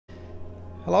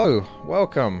Hello,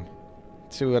 welcome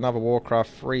to another Warcraft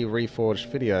 3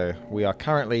 Reforged video. We are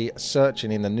currently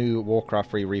searching in the new Warcraft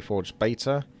 3 Reforged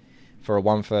beta for a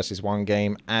 1 versus 1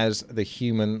 game as the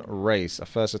human race. A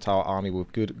versatile army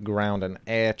with good ground and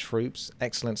air troops,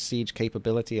 excellent siege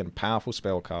capability and powerful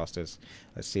spellcasters.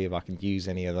 Let's see if I can use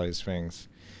any of those things.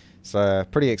 So,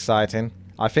 pretty exciting.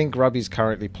 I think Grubby's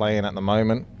currently playing at the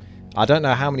moment. I don't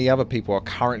know how many other people are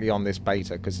currently on this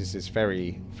beta because this is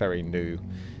very, very new.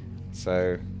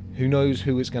 So, who knows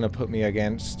who it's going to put me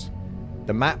against.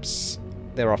 The maps,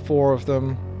 there are 4 of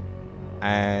them,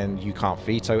 and you can't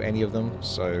veto any of them,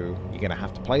 so you're going to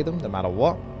have to play them no matter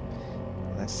what.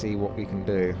 Let's see what we can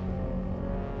do.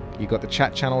 You got the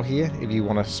chat channel here if you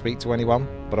want to speak to anyone,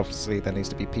 but obviously there needs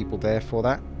to be people there for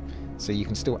that. So you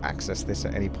can still access this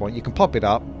at any point. You can pop it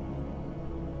up.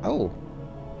 Oh,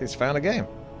 it's found a game.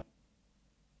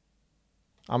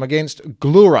 I'm against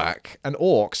Glurak, an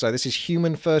orc. So this is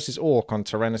human versus orc on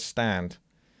Tyrannus Stand.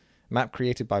 Map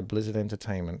created by Blizzard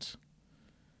Entertainment.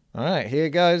 Alright, here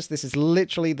goes. This is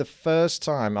literally the first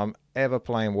time I'm ever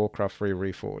playing Warcraft 3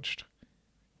 Reforged.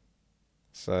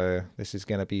 So this is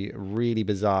going to be really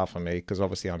bizarre for me because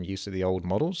obviously I'm used to the old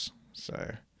models.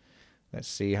 So let's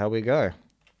see how we go.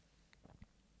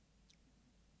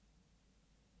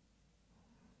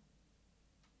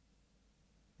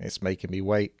 It's making me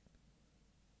wait.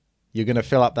 You're going to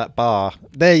fill up that bar.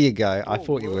 There you go. I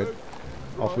thought you would.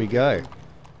 Off we go.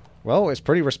 Well, it's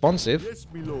pretty responsive.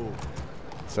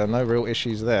 So no real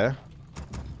issues there.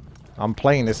 I'm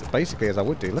playing this basically as I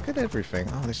would do. Look at everything.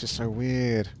 Oh, this is so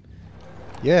weird.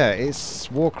 Yeah, it's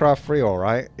Warcraft 3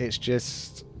 alright. It's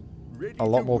just a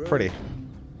lot more pretty.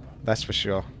 That's for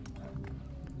sure.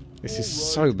 This is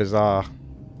so bizarre.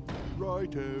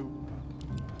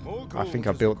 I think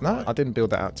I built... No, I didn't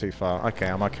build that out too far. Okay,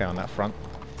 I'm okay on that front.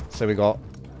 So we got,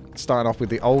 starting off with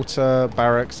the altar,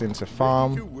 barracks into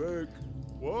farm.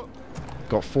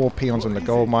 Got 4 peons on the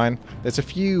gold mine. There's a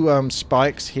few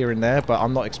spikes here and there, but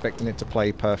I'm not expecting it to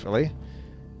play perfectly.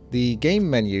 The game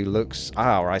menu looks...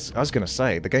 I was going to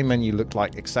say, the game menu looked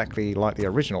like exactly like the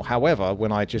original. However,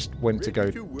 when I just went to go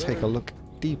take a look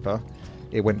deeper,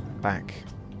 it went back.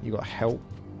 You got help,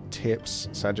 tips.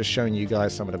 So I'm just showing you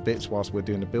guys some of the bits whilst we're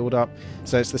doing the build-up.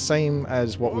 So it's the same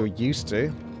as what we're used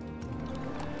to.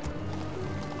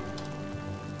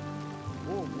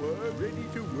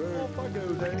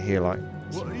 I can hear like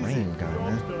some rain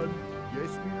going there.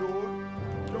 Yes, my lord.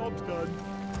 Job's done.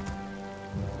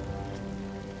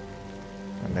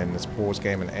 And then there's pause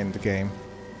game and end game.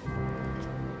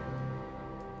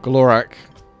 Glurak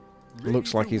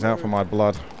looks like he's out for my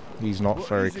blood. He's not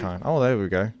very kind. Oh, there we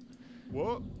go.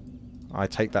 What? I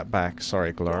take that back.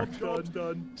 Sorry,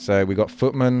 Glurak. So we got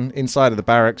footmen inside of the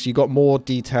barracks. You got more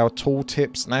detailed tool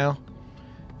tips now.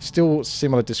 Still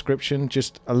similar description,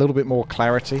 just a little bit more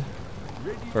clarity.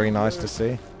 Very nice to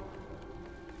see.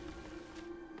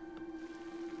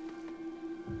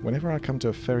 Whenever I come to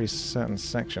a very certain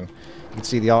section, you can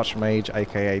see the Archmage,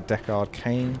 aka Deckard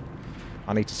Kane.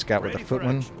 I need to scout with the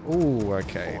footman. Ooh,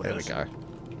 okay, there we go.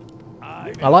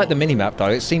 I like the minimap though,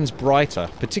 it seems brighter,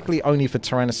 particularly only for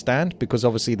Tyrannus Stand, because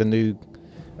obviously the new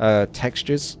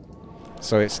textures,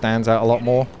 so it stands out a lot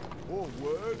more.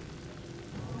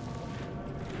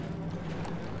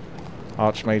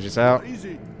 Archmage is out.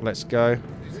 Let's go.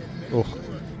 Oh.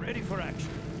 Ready for action.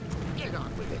 Get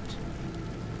on with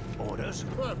it. Orders.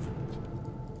 Perfect.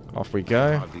 Off we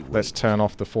go. Let's turn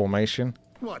off the formation.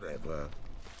 Whatever.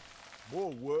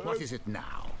 What is it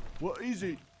now? What is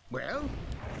it? Well?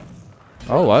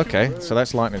 Oh, okay. So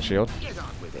that's lightning shield. Get on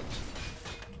with it.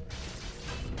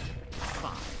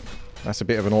 Fine. That's a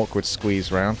bit of an awkward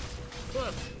squeeze round.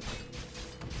 Perfect.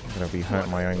 I'm going to be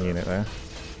hurting my own unit there.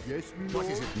 Yes, my lord. What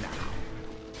is it now?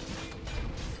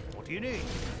 What do you need?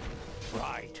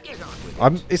 Right. Get on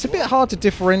with it. It's a bit hard to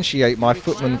differentiate my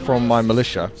footman from my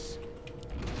militia.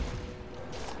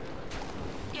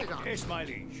 Get on. Yes, my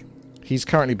liege. He's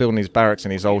currently building his barracks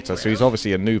and his altar, so he's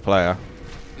obviously a new player.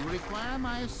 You require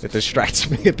my assistance. It distracts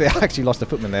me a bit. I actually lost a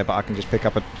footman there, but I can just pick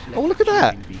up a... Oh, look at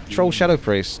that! Troll Shadow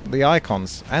Priest, the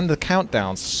icons, and the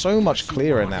countdowns. So much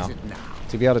clearer now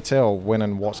to be able to tell when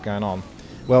and what's going on.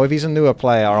 Well, if he's a newer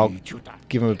player, I'll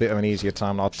give him a bit of an easier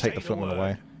time and I'll take the footman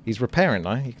away. He's repairing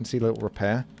though, you can see a little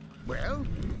repair. Well?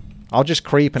 I'll just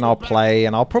creep and I'll play,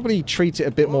 and I'll probably treat it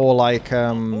a bit more like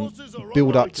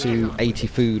build up to 80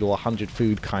 food or 100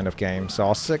 food kind of game. So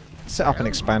I'll set up an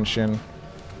expansion.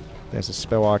 There's a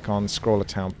spell icon, Scroll of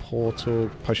Town Portal,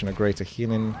 Potion of Greater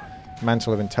Healing,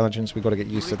 Mantle of Intelligence. We've got to get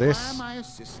used to this.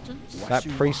 That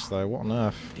priest though, what on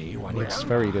earth? It's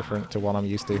very different to what I'm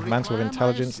used to. Mantle of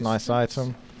Intelligence, nice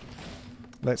item.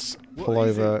 Let's pull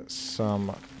over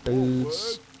some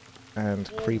dudes and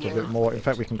creep a bit more. In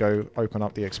fact, we can go open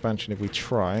up the expansion if we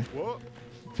try.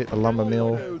 Fit the lumber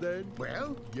mill.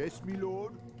 Well, Yes, me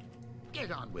lord.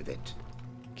 get on with it.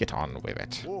 Get on with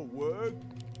it. More work.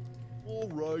 All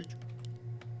right.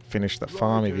 Finish the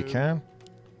farm if you can.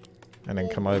 And then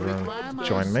come over Require and my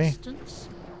join me. assistance?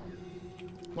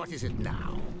 What is it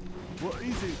now? What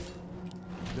is it?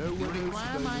 No You one else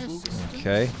require my available. assistance?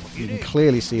 Okay, you can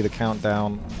clearly see the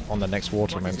countdown on the next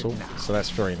water elemental, so that's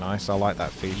very nice. I like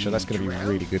that feature. That's going to be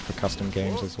really good for custom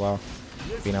games as well,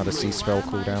 being able to see spell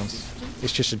cooldowns.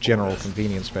 It's just a general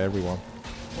convenience for everyone.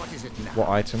 What is it now? What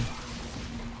item?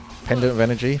 Pendant of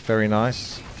Energy, very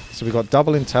nice. So we've got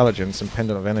double intelligence and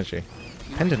Pendant of Energy.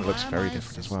 You Pendant looks require very my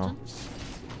different as well. assistance?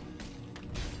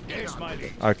 Get on with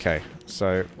it. Okay,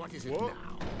 so What is it now?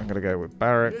 I'm going to go with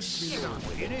barracks. Get on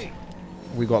with it.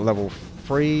 We got level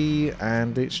 3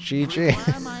 and it's GG.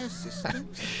 Require my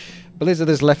assistance? Blizzard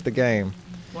has left the game.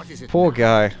 What is it Poor now?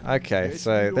 guy. Okay,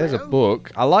 so there's a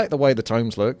book. I like the way the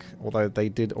tomes look, although they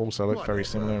did also look very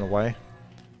similar in a way.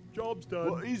 Job's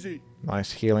done. What is it?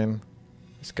 Nice healing.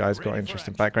 This guy's got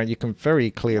interesting background. You can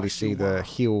very clearly see the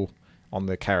heal on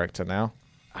the character now.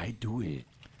 I do it.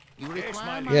 You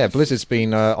require my Yeah, Blizzard's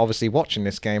been obviously watching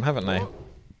this game, haven't they?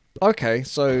 Okay,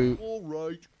 so All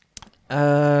right.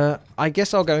 I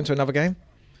guess I'll go into another game.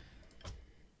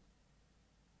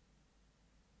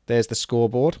 There's the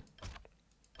scoreboard.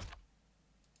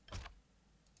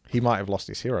 He might have lost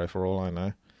his hero for all I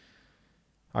know.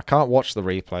 I can't watch the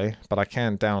replay, but I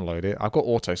can download it. I've got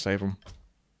autosave on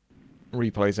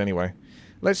replays anyway.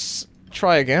 Let's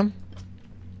try again.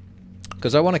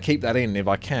 Because I want to keep that in if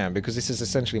I can, because this is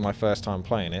essentially my first time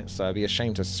playing it, so I'd be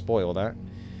ashamed to spoil that.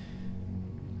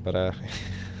 But,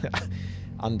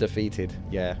 undefeated,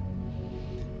 yeah.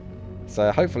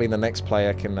 So hopefully the next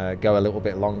player can go a little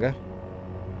bit longer.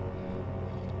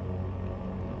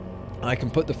 I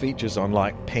can put the features on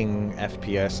like ping,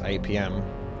 FPS, APM,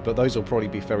 but those will probably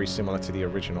be very similar to the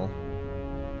original.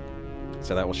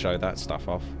 So that will show that stuff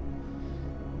off.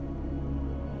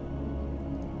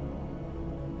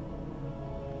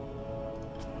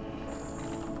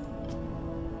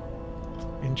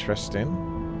 Interesting.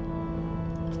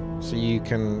 So you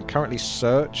can currently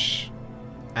search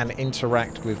and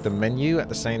interact with the menu at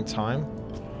the same time.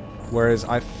 Whereas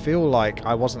I feel like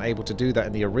I wasn't able to do that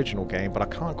in the original game, but I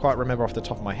can't quite remember off the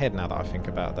top of my head now that I think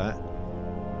about that.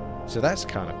 So that's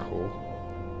kind of cool.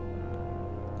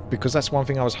 Because that's one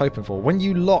thing I was hoping for. When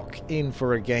you lock in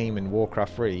for a game in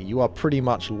Warcraft 3, you are pretty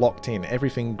much locked in.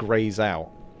 Everything greys out.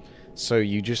 So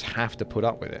you just have to put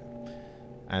up with it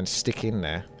and stick in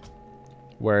there.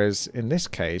 Whereas in this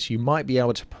case, you might be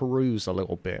able to peruse a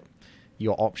little bit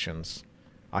your options.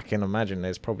 I can imagine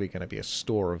there's probably going to be a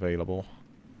store available.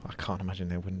 I can't imagine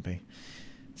there wouldn't be.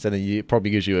 So then it probably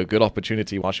gives you a good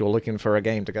opportunity whilst you're looking for a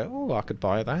game to go, oh, I could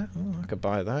buy that. Oh, I could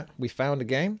buy that. We found a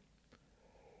game.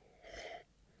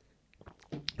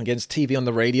 Against TV on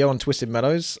the radio on Twisted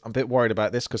Meadows. I'm a bit worried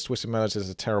about this because Twisted Meadows is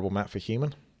a terrible map for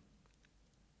human.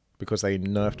 Because they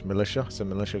nerfed Militia, so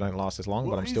Militia don't last as long,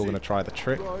 but I'm still going to try the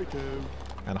trick.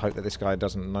 And hope that this guy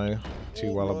doesn't know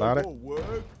too well about it.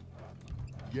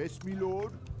 Yes, me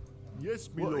lord. Yes,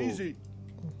 me lord. What is it?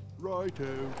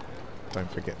 Righto.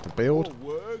 Don't forget to build.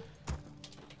 More work.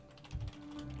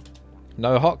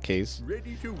 No hotkeys.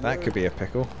 Ready to That work. could be a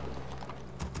pickle.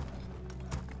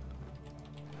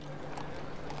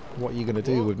 What are you going to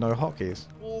do with no hotkeys?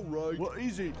 All right. What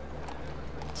is it?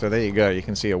 So there you go. You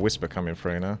can see a whisper coming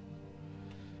through now.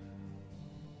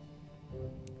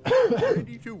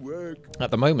 Ready to work.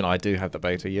 At the moment, I do have the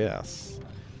beta, yes.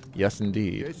 Yes,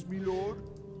 indeed. Yes, me lord.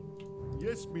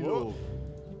 Yes, me lord.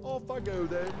 Off I go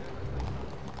then.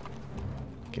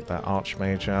 Get that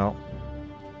Archmage out.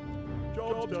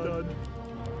 Job's done.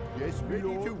 Yes, me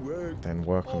lord. Ready to work. Then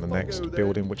work on the Off I next go then.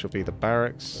 building, which will be the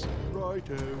barracks.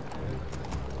 Righto.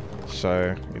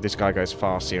 So, if this guy goes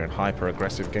fast here and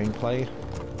hyper-aggressive gameplay,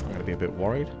 I'm going to be a bit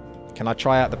worried. Can I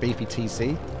try out the beefy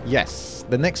TC? Yes.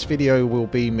 The next video will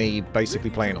be me basically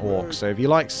playing Orc. So if you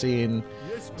like seeing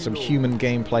some human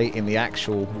gameplay in the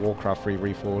actual Warcraft 3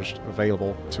 Reforged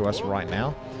available to us right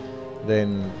now,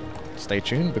 then stay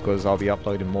tuned because I'll be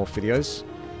uploading more videos.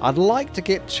 I'd like to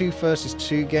get 2 versus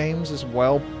 2 games as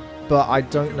well, but I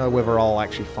don't know whether I'll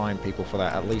actually find people for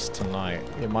that, at least tonight.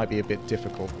 It might be a bit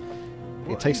difficult.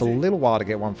 It takes a little while to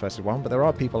get 1 versus 1, but there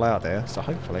are people out there, so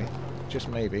hopefully, just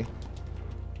maybe.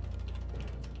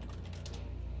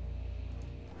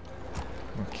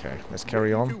 Okay, let's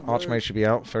carry on. Archmage should be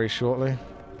out very shortly.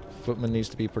 Footman needs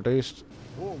to be produced.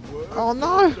 Oh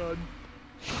no!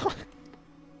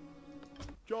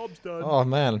 Job's done. Oh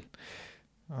man.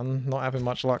 I'm not having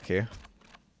much luck here.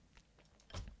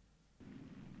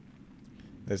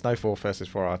 There's no 4 versus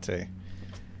 4 RT.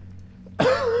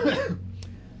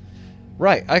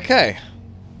 Right, okay.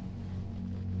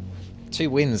 2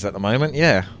 wins at the moment,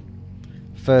 yeah.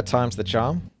 3rd time's the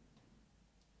charm.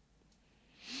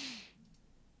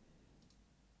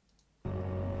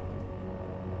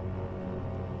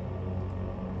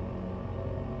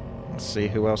 Let's see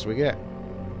who else we get.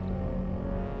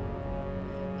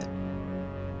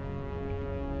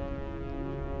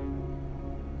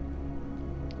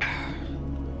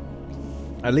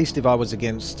 At least if I was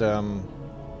against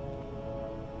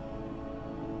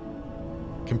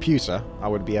computer, I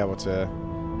would be able to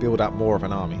build up more of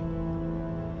an army.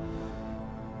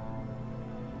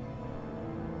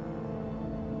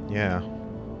 Yeah.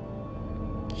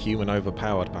 Human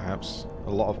overpowered, perhaps. A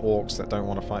lot of orcs that don't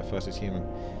want to fight versus human.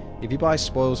 If you buy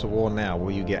Spoils of War now,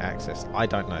 will you get access? I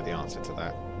don't know the answer to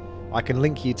that. I can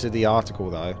link you to the article,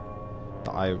 though,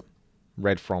 that I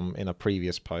read from in a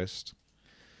previous post.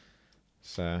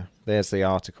 So, there's the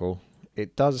article.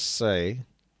 It does say,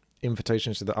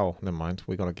 invitations to the... Oh, never mind.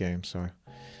 We got a game, sorry.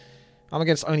 I'm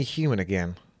against only human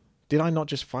again. Did I not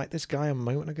just fight this guy a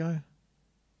moment ago?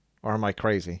 Or am I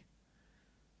crazy?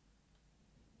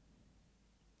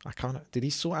 I can't... Did he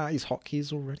sort out his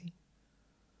hotkeys already?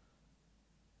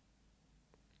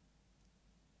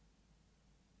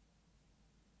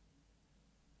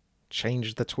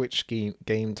 Change the Twitch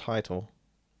game title.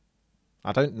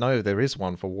 I don't know there is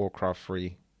one for Warcraft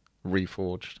 3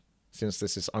 Reforged, since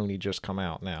this has only just come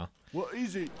out now. What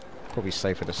is it? Probably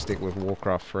safer to stick with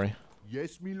Warcraft 3.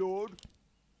 Yes, me lord.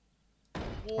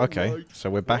 Okay, Right. so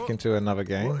we're back into another What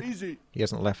game. is it? He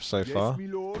hasn't left so Yes, far, me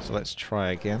lord. so let's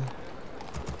try again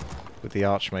with the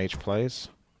Archmage plays.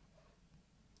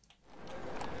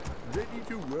 Ready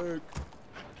to work.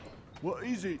 What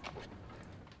is it?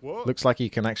 What? Looks like you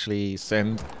can actually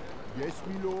send Yes,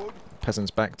 me lord. peasants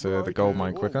back to the Right, gold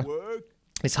mine all quicker. work.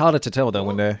 It's harder to tell though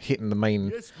when they're hitting the main,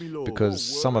 Yes, me lord.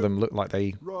 because All some of work. them look like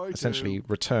they Right, essentially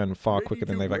return far ready quicker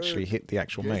than to they've actually work. hit the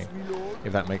actual main, Yes, me lord.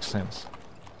 if that makes sense.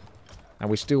 And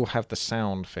we still have the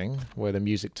sound thing, where the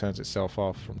music turns itself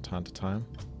off from time to time.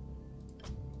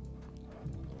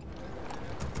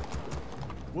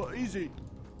 What is it?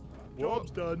 Job's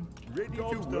done. Ready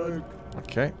to work.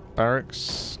 Okay,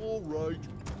 barracks. All right.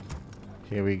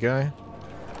 Here we go.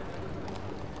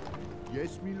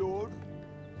 Yes, me lord.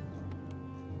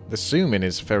 The zoom-in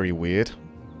is very weird.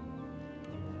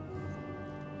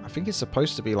 I think it's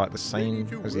supposed to be like the same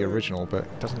to as the work. original, but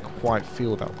it doesn't quite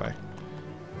feel that way.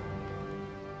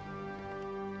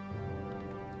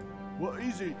 What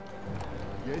is it?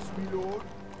 Yes, me lord.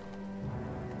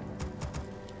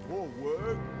 All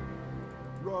work.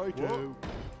 Righto.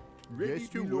 Ready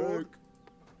to work.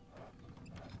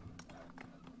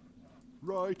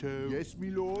 Righto. Yes, me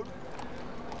lord.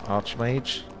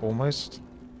 Archmage, almost.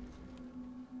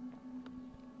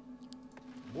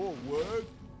 All work.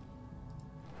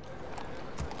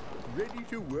 Ready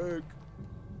to work.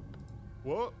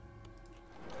 What?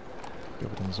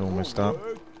 Building's almost All up.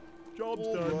 work. Job's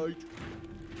done. Right.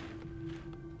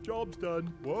 Job's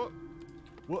done. What?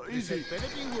 What is it? Better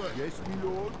be work. Yes, me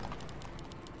lord.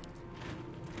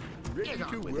 Ready Get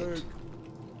on to with work. it.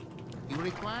 You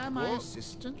require my What?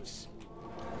 assistance?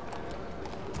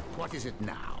 What is it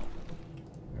now?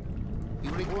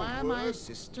 You require my work.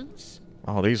 assistance?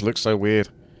 Oh, these look so weird.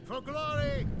 For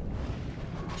glory!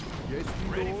 Yes,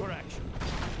 me lord. action.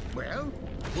 Well,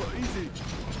 What is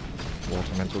it?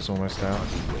 Water mental's almost out.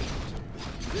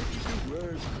 Ready to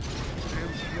work.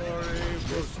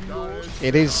 Yes, me lord.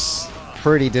 It is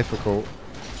pretty difficult.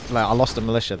 Like, I lost a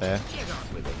militia there. get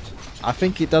on with it. I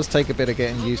think it does take a bit of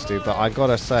getting used to, but I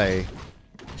gotta say,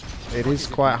 it is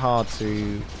quite hard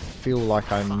to feel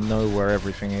like I know where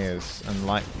everything is. And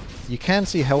like, you can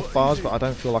see health bars, but I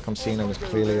don't feel like I'm seeing them as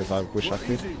clearly as I wish I What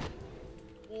is could. it?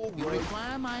 All You right.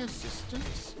 require my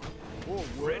assistance? All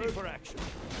work. For action.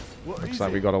 What Looks is like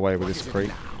it? we got away with What this is it creep.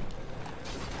 now?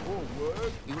 All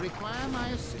work. You require my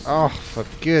assistance? Oh, for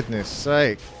goodness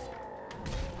sake.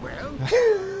 Well,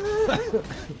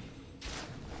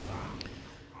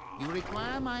 you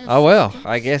require my assistance? Oh well,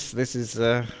 I guess this is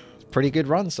a pretty good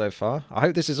run so far. I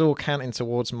hope this is all counting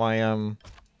towards my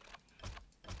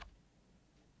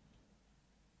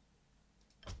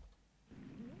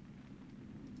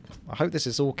I hope this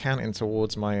is all counting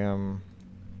towards my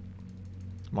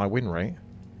my win rate,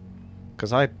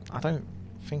 because I don't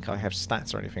think I have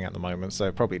stats or anything at the moment, so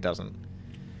it probably doesn't.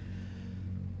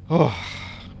 Oh,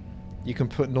 you can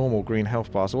put normal green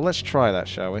health bars. Well, let's try that,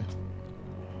 shall we?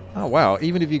 Oh wow,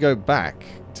 even if you go back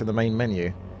to the main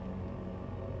menu,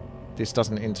 this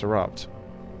doesn't interrupt.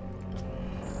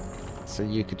 So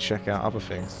you could check out other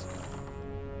things.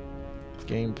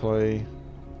 Gameplay,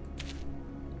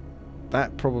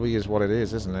 That probably is what it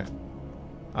is, isn't it?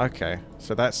 Okay,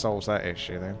 so that solves that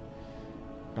issue then.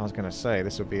 I was going to say,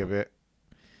 this would be a bit...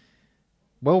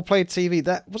 Well played TV.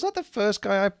 Was that the first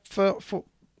guy I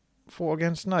fought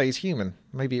against? No, he's human.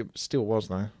 Maybe it still was,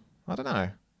 though. I don't know.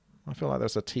 I feel like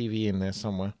there's a TV in there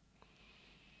somewhere.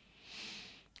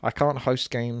 I can't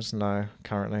host games, no,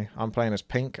 currently. I'm playing as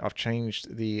Pink. I've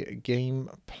changed the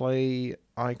gameplay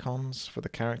icons for the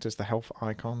characters, the health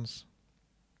icons.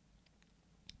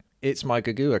 It's my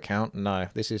Gugu account. No,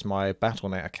 this is my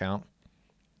Battle.net account.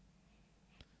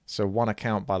 So one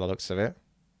account by the looks of it.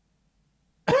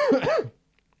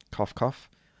 Cough, cough.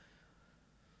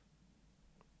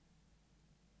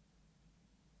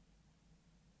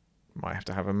 Might have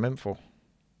to have a menthol.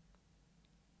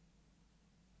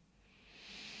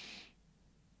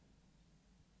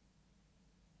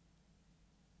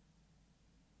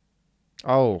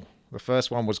 Oh, the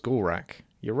first one was Gulrak.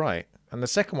 You're right. And the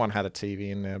second one had a TV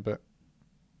in there, but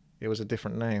it was a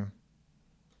different name.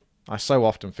 I so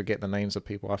often forget the names of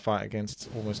people I fight against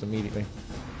almost immediately.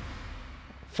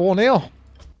 4-0.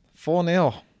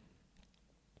 4-0.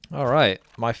 Alright.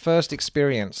 My first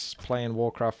experience playing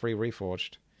Warcraft 3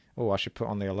 Reforged. Oh, I should put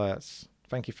on the alerts.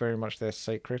 Thank you very much there,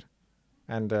 Sacred.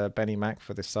 And Benny Mac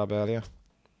for this sub earlier.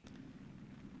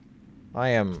 I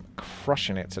am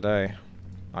crushing it today.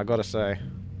 I gotta say.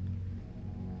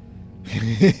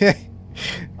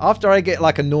 After I get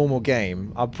like a normal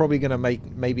game, I'm probably gonna make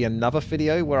maybe another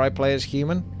video where I play as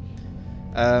human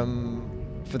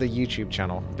for the YouTube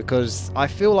channel, because I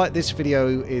feel like this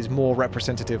video is more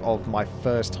representative of my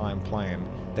first time playing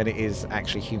than it is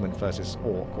actually human versus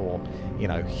orc, or you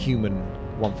know, human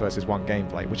 1 versus 1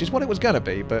 gameplay, which is what it was gonna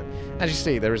be, but as you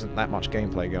see, there isn't that much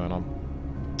gameplay going on.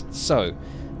 So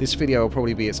this video will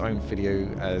probably be its own video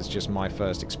as just my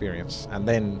first experience, and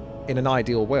then in an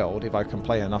ideal world, if I can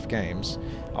play enough games,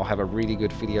 I'll have a really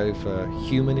good video for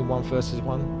human in 1 versus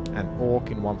 1 and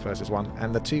orc in 1 versus 1,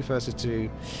 and the 2 versus 2,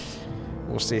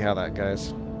 we'll see how that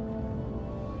goes.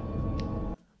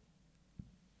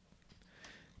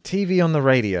 TV on the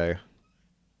radio.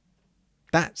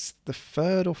 That's the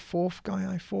 3rd or 4th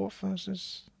guy I fought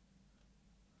versus.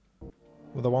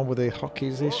 Well, the one with the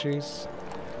hotkeys issues.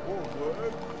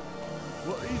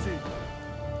 What is it?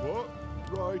 What?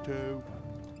 Righto.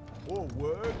 All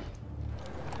work.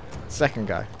 Second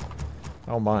guy.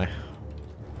 Oh my.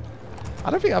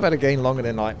 I don't think I've had a game longer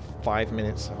than like 5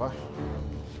 minutes, have I?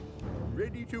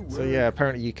 Ready to work. So yeah,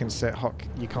 apparently you can't set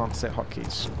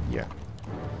hotkeys. Yeah.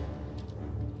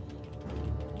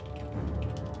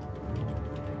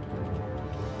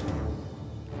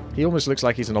 He almost looks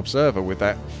like he's an observer with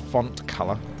that font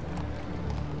color.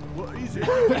 What is it?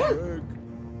 Work.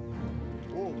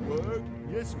 All work.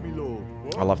 Yes, my lord.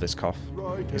 What? I love this cough.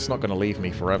 Right. It's not going to leave me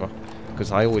forever,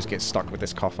 because I always get stuck with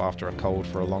this cough after a cold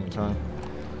for a long time.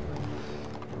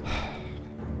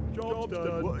 Job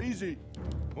done. What is it?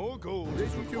 More gold Ready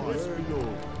is to required. yes, my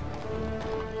lord.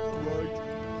 All right.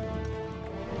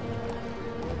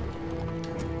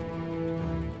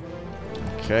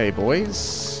 Okay,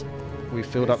 boys. We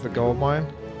filled up the gold mine.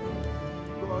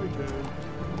 Right then.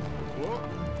 What?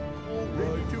 All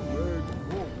ready to work.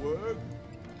 All work.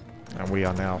 And we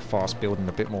are now fast building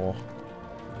a bit more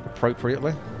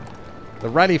appropriately. The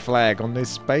rally flag on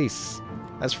this base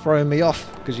has thrown me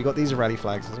off, because you got these rally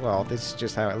flags as well. This is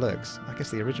just how it looks. I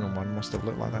guess the original one must have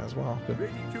looked like that as well. But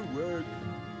Ready to work.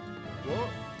 What?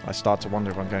 I start to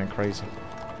wonder if I'm going crazy.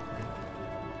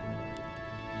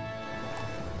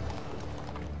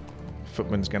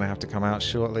 Footman's going to have to come out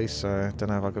shortly, so I don't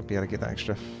know if I could be able to get that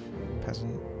extra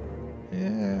peasant.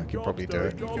 Yeah, I could probably do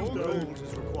it. More gold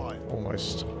is required.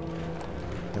 Almost.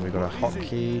 Then we've got a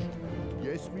hotkey.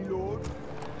 Yes, my lord.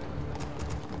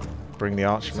 Bring the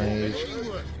Archmage.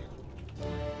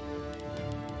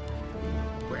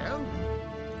 Well,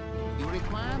 you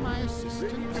require my Ready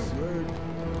assistance. to work.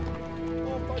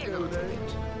 Off I Get go on with then.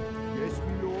 it. Yes,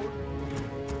 my lord.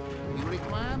 You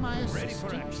require my assistance.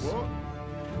 Ready for action. What?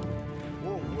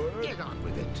 All work. Get on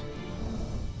with it.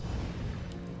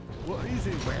 What is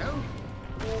it? Well,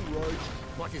 All right.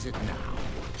 what is it now?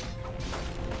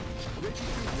 Ready to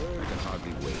I work. can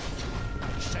hardly wait.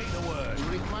 Say the word. You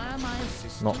require my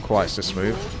assistance. Not quite so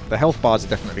smooth. The health bars are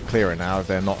definitely clearer now.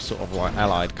 They're not sort of like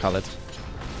allied coloured.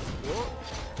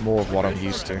 What? More of what I'm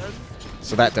used to.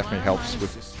 So that definitely helps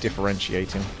with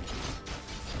differentiating.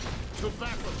 To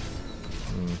battle.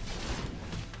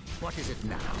 What is it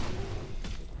now?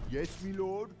 Yes, my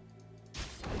lord.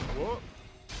 What?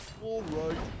 All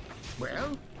right.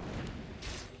 Well,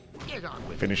 get on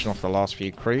with it. Finishing off the last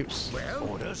few creeps. Well,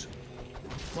 Orders.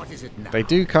 What is it now? They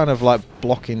do kind of like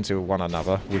block into one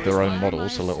another with their own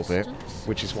models a little bit,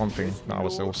 which is one thing that I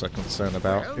was also concerned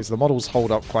about, is the models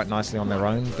hold up quite nicely on their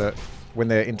own, but when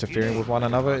they're interfering with one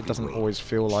another, it doesn't always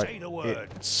feel like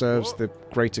it serves the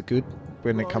greater good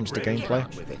when it comes to gameplay.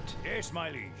 Yes, my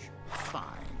liege. Fine.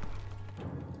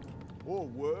 All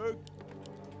work.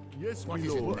 Yes, my What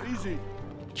is it lord. now? What is it?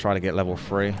 Try to get level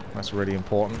 3, that's really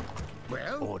important.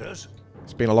 Well, Orders.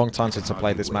 It's been a long time since I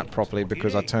played this map properly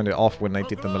because I turned it off when they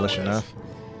did the militia nerf.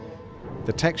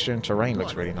 The texture and terrain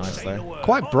looks really nice though.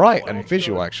 Quite bright and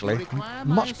visual actually.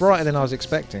 Much brighter than I was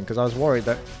expecting because I was worried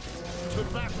that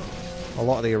a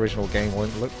lot of the original game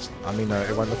won't look... I mean,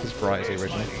 it won't look as bright as the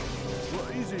original.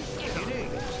 What is it?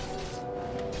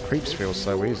 Creeps feels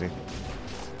so easy.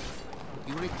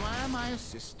 you require my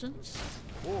assistance?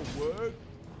 All work.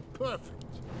 Perfect.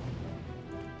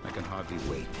 I can hardly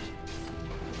wait.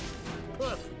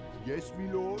 Perfect. Yes,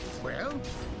 my lord. Well,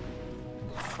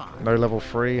 fine. No level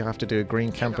 3, I have to do a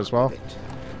green camp as well.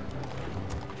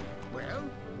 Well,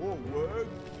 All work.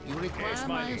 you require Yes, my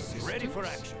my liege. assistance? Ready for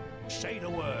action. Say the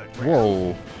word.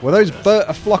 Whoa. Were those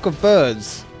a flock of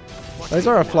birds? Those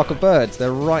are a flock of birds.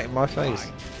 They're right in my face.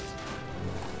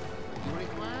 You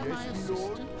require my Yes, my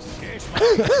lord. assistance? Yes, my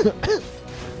liege.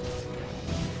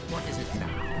 What is it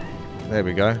now? There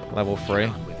we go. Level 3.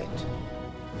 On with it.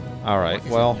 Alright, What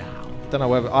is well... it now? Don't know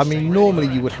whether... I mean, normally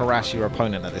you would harass your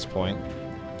opponent at this point.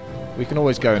 We can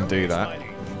always go and do that.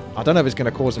 I don't know if it's going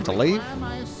to cause him to leave, Require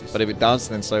my assistance? but if it does,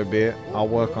 then so be it. I'll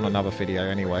work on another video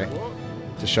anyway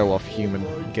to show off human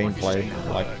gameplay,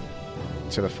 like,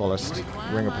 to the fullest.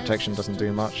 Ring of Protection doesn't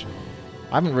do much.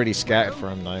 I haven't really scouted for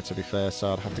him, though, to be fair,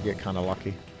 so I'd have to get kind of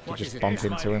lucky to just bump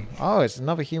into him. Oh, it's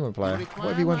another human player.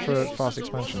 What if he went for a fast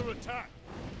expansion?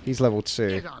 He's level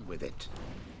 2. Get on with it.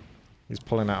 He's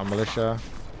pulling out a militia,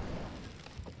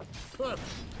 Perfect.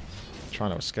 trying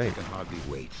to I escape. can hardly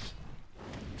wait.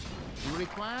 You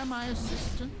require my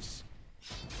assistance?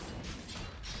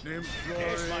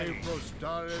 Yes, my liege.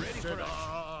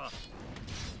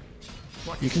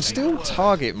 You can still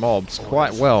target mobs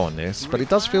quite well on this, but it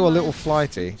does feel a little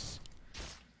flighty.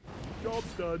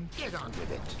 Job's done. Get on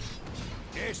with it.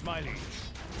 Yes, my liege.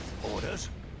 Orders.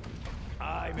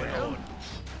 Aye, my Well, lord.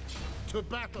 to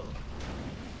battle.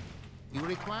 You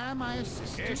require my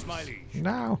assistance? Yes, my liege.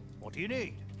 No. What do you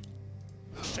need?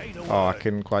 Say the word. Oh, I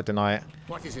couldn't quite deny it.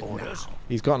 What is it Orders. now?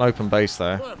 He's got an open base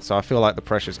there, so I feel like the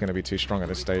pressure's going to be too strong at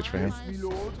this stage for him. My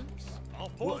lord.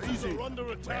 What is it?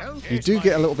 Well, You do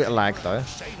get a little bit of lag though,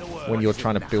 Say the word. when you're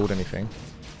trying to build anything.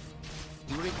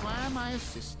 you require my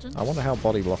assistance? I wonder how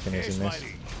body blocking is Yes, in my this.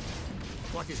 liege.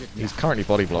 What is it now? He's currently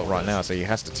body blocked right now, so he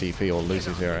has to TP or lose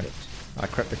his hero. I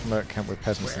crept the Merc camp with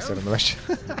peasants instead of militia.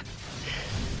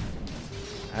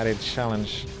 Added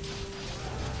challenge.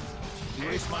 You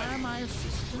require my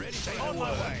assistance? Say the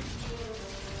word.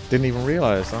 Didn't even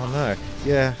realise. Oh no.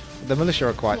 Yeah, the militia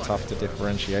are quite tough to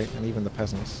differentiate, and even the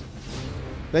peasants.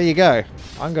 There you go.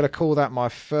 I'm going to call that my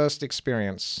first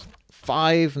experience.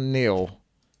 5-0.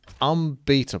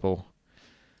 Unbeatable.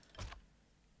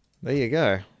 There you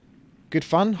go. Good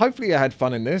fun. Hopefully you had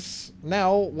fun in this.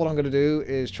 Now, what I'm going to do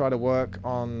is try to work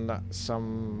on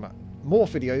some more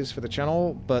videos for the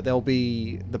channel, but they'll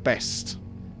be the best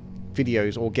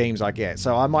videos or games I get.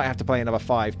 So I might have to play another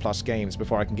 5+ games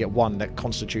before I can get one that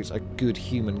constitutes a good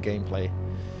human gameplay.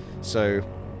 So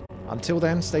until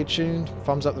then, stay tuned,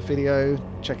 thumbs up the video,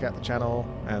 check out the channel,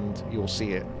 and you'll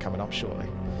see it coming up shortly.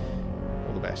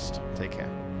 All the best. Take care.